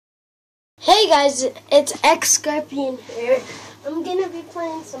Hey guys, it's X Scorpion here. I'm gonna be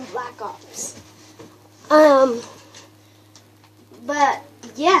playing some Black Ops. But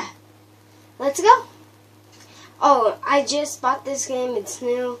yeah, let's go. Oh, I just bought this game. It's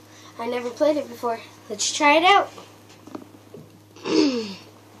new. I never played it before. Let's try it out.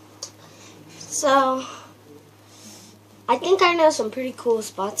 So, I think I know some pretty cool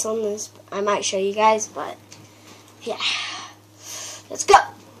spots on this. I might show you guys, but yeah. Let's go.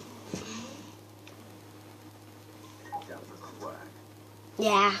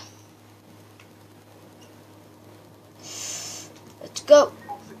 Yeah. Let's go.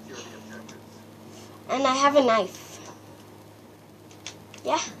 And I have a knife.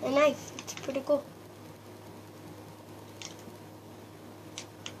 Yeah, a knife. It's pretty cool.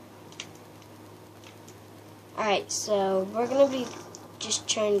 Alright, so we're going to be just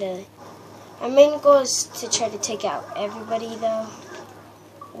trying to... Our main goal is to try to take out everybody, though,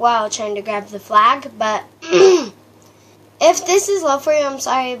 while trying to grab the flag. But if this is low for you, I'm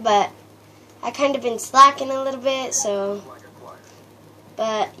sorry, but I kind of been slacking a little bit, so...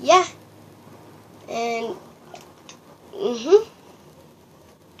 But, yeah. And...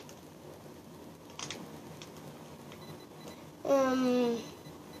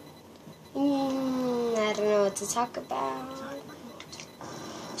 I don't know what to talk about.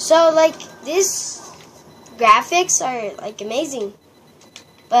 So, like, this graphics are, like, amazing.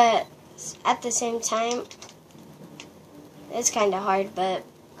 But at the same time, it's kind of hard, but...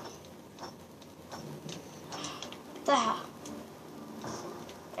 What the hell?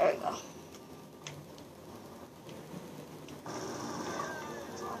 There we go.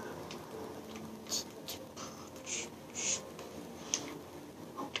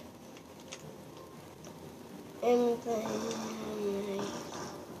 And then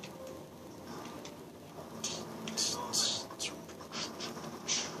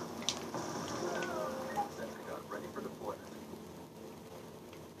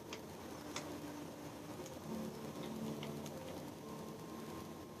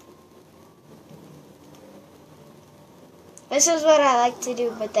this is what I like to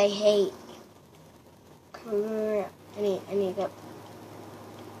do, but they hate. I need to go.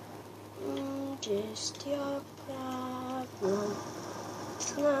 Just your problem.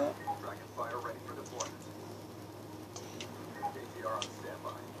 It's not. Dragonfire ready for deployment. ATR on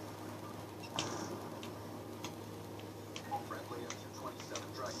standby. Friendly MQ-27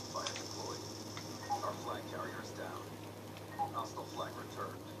 Dragonfire deployed. Our flag carrier is down. Hostile flag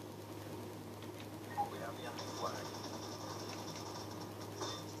returned. We have the enemy flag.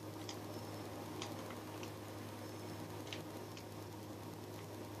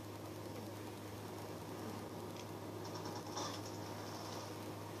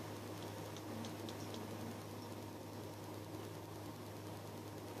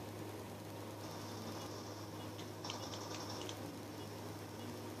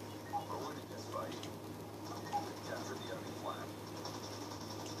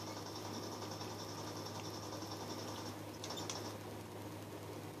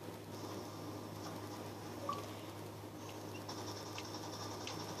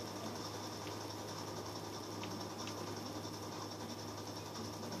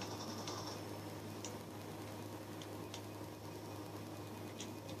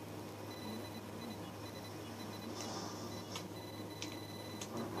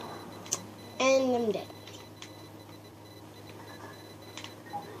 And I'm dead.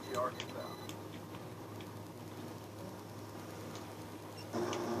 ATR inbound.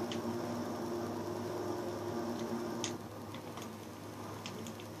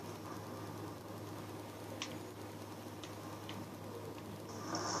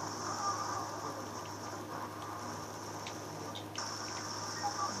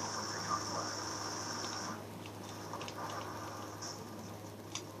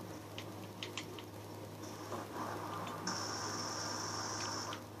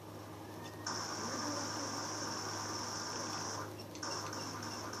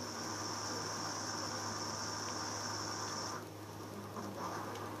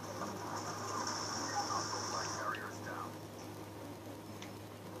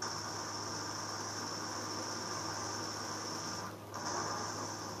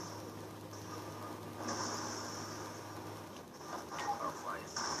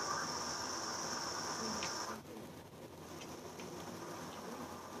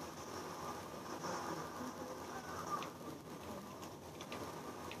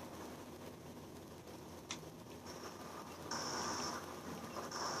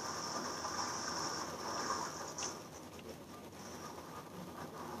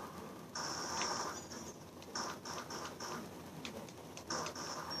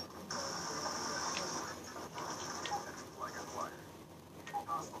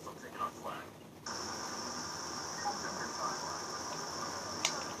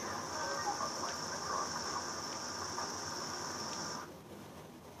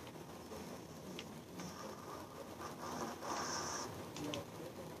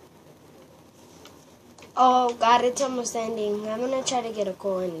 Oh god, it's almost ending. I'm gonna try to get a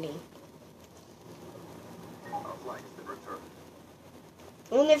cool ending. Our flag has been returned.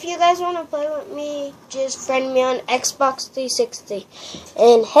 And if you guys want to play with me, just friend me on Xbox 360.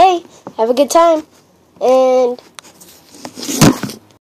 And hey, have a good time. And